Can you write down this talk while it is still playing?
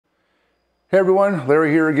Hey everyone,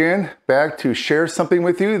 Larry here again, back to share something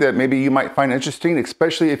with you that maybe you might find interesting,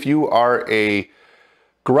 especially if you are a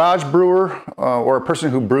garage brewer or a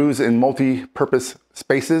person who brews in multi-purpose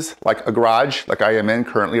spaces like a garage, like I am in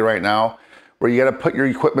currently right now, where you got to put your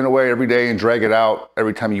equipment away every day and drag it out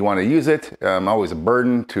every time you want to use it. Always a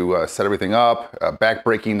burden to set everything up,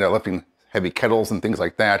 back-breaking, lifting heavy kettles and things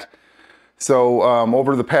like that. So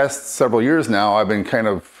over the past several years now, I've been kind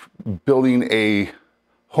of building a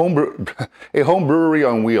home brewery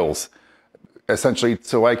on wheels, essentially,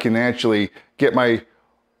 so I can actually get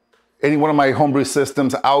any one of my homebrew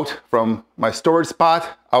systems out from my storage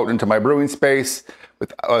spot out into my brewing space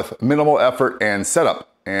with minimal effort and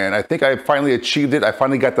setup. And I think I finally achieved it. I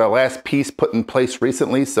finally got the last piece put in place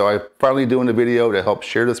recently, so I'm finally doing a video to help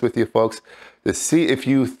share this with you folks to see if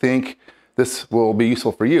you think this will be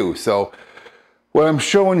useful for you. So what I'm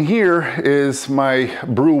showing here is my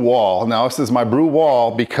brew wall. Now this is my brew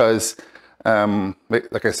wall because,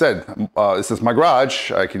 like I said, this is my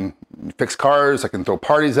garage. I can fix cars, I can throw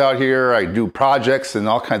parties out here, I do projects and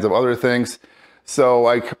all kinds of other things. So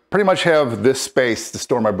I pretty much have this space to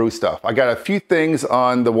store my brew stuff. I got a few things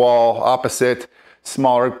on the wall opposite,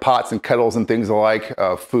 smaller pots and kettles and things alike,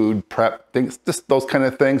 food prep things, just those kind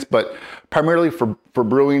of things. But primarily for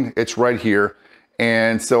brewing, it's right here.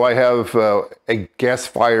 And so I have a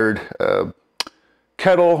gas-fired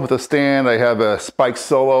kettle with a stand. I have a Spike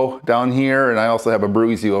Solo down here, and I also have a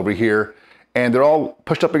Brewery over here. And they're all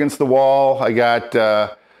pushed up against the wall. I got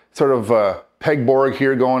sort of a pegboard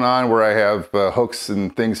here going on where I have hooks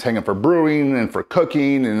and things hanging for brewing and for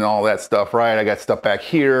cooking and all that stuff, right? I got stuff back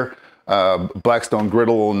here, Blackstone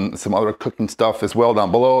griddle and some other cooking stuff as well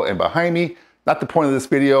down below and behind me. Not the point of this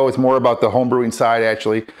video, it's more about the home brewing side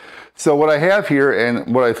actually. So what I have here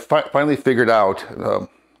and what I finally figured out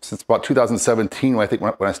since about 2017,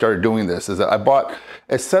 when I started doing this, is that I bought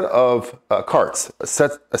a set of carts, a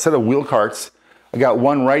set of wheel carts. I got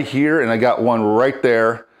one right here and I got one right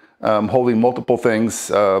there, holding multiple things,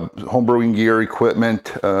 home brewing gear,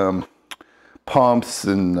 equipment, pumps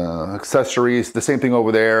and accessories. The same thing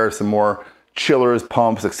over there, some more chillers,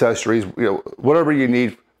 pumps, accessories, whatever you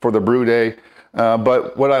need for the brew day.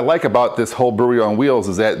 But what I like about this whole brewery on wheels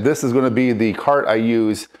is that this is going to be the cart I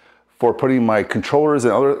use for putting my controllers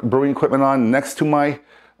and other brewing equipment on next to my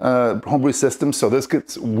homebrew system. So this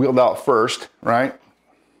gets wheeled out first, right?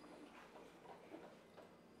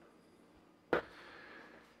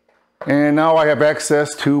 And now I have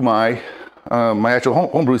access to my my actual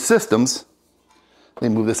homebrew systems. Let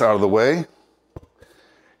me move this out of the way.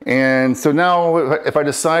 And so now if I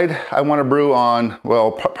decide I want to brew on,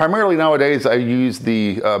 well, primarily nowadays I use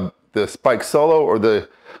the Spike Solo or the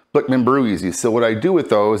Blickman Breweries. So what I do with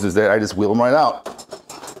those is that I just wheel them right out.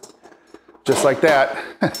 Just like that.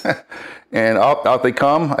 And out they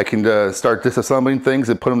come. I can start disassembling things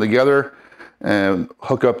and put them together and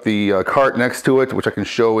hook up the cart next to it, which I can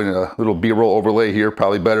show in a little B-roll overlay here,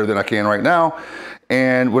 probably better than I can right now.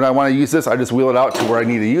 And when I want to use this, I just wheel it out to where I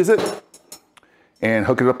need to use it and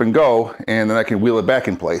hook it up and go, and then I can wheel it back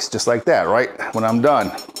in place, just like that, right? When I'm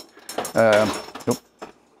done.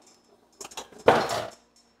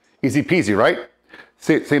 Easy peasy, right?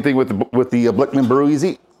 Same thing with the Blickman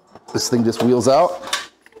Brewery. This thing just wheels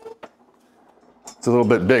out. It's a little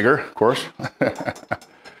bit bigger, of course.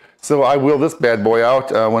 So I wheel this bad boy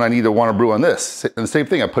out when I want to brew on this. And the same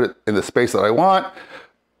thing, I put it in the space that I want,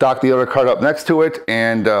 dock the other cart up next to it,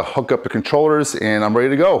 and hook up the controllers, and I'm ready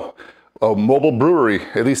to go. A mobile brewery,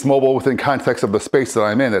 at least mobile within context of the space that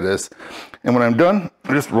I'm in, it is. And when I'm done,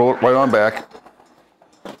 I just roll it right on back.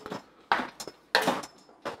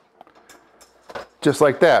 Just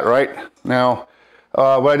like that, right? Now,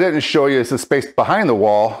 what I didn't show you is the space behind the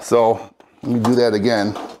wall, so let me do that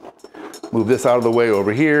again. Move this out of the way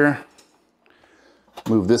over here.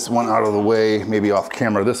 Move this one out of the way, maybe off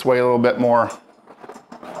camera this way a little bit more.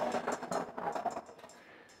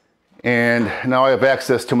 And now I have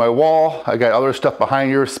access to my wall. I got other stuff behind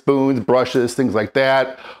here, spoons, brushes, things like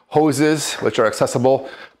that. Hoses, which are accessible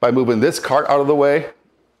by moving this cart out of the way,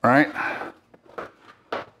 all right?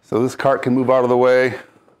 So this cart can move out of the way.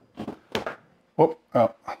 Whoop,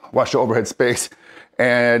 oh, watch the overhead space.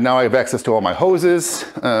 And now I have access to all my hoses,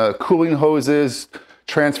 cooling hoses,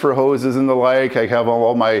 transfer hoses and the like. I have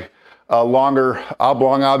all my longer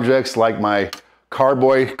oblong objects like my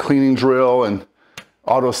carboy cleaning drill and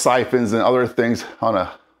auto siphons and other things on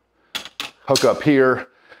a hook up here.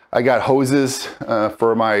 I got hoses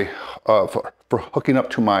for my for hooking up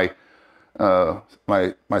to my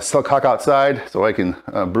my silk hock outside, so I can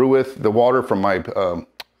brew with the water from my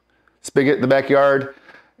spigot in the backyard.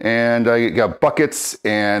 And I got buckets,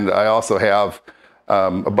 and I also have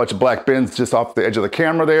a bunch of black bins just off the edge of the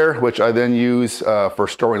camera there, which I then use for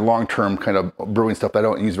storing long-term kind of brewing stuff that I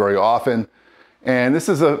don't use very often. And this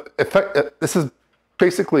is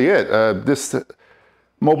basically it. This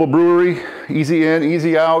mobile brewery, easy in,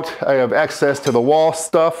 easy out. I have access to the wall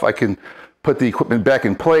stuff. I can put the equipment back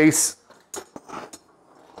in place.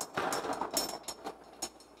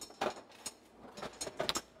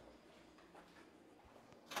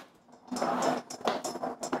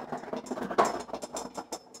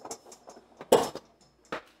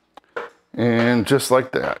 And just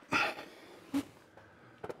like that,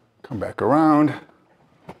 come back around,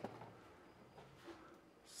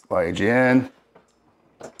 slide you in,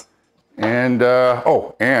 and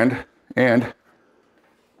and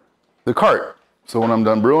the cart. So when I'm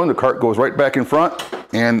done brewing, the cart goes right back in front,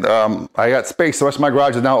 and I got space. The rest of my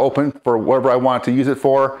garage is now open for whatever I want to use it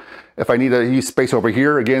for. If I need to use space over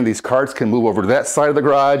here, again, these carts can move over to that side of the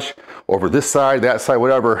garage, over this side, that side,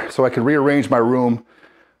 whatever, so I can rearrange my room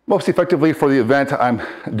most effectively for the event I'm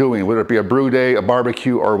doing, whether it be a brew day, a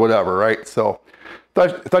barbecue, or whatever, right? So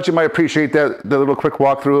thought you might appreciate that, the little quick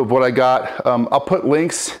walkthrough of what I got. I'll put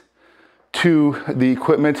links to the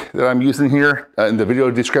equipment that I'm using here in the video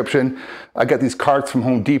description. I got these carts from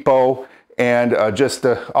Home Depot, and just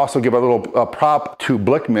to also give a little prop to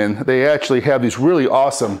Blickman, they actually have these really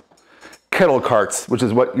awesome kettle carts, which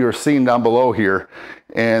is what you're seeing down below here.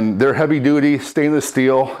 And they're heavy duty, stainless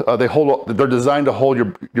steel. They're designed to hold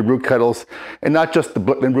your brew kettles, and not just the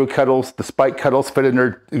Blickman brew kettles, the Spike kettles fit in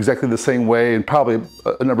there exactly the same way, and probably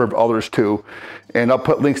a number of others too. And I'll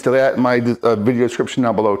put links to that in my video description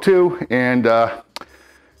down below too. And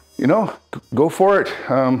you know, go for it.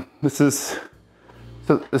 This is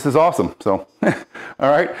awesome. So,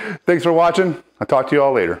 all right. Thanks for watching. I'll talk to you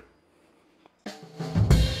all later.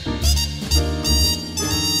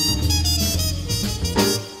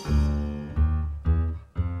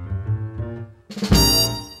 You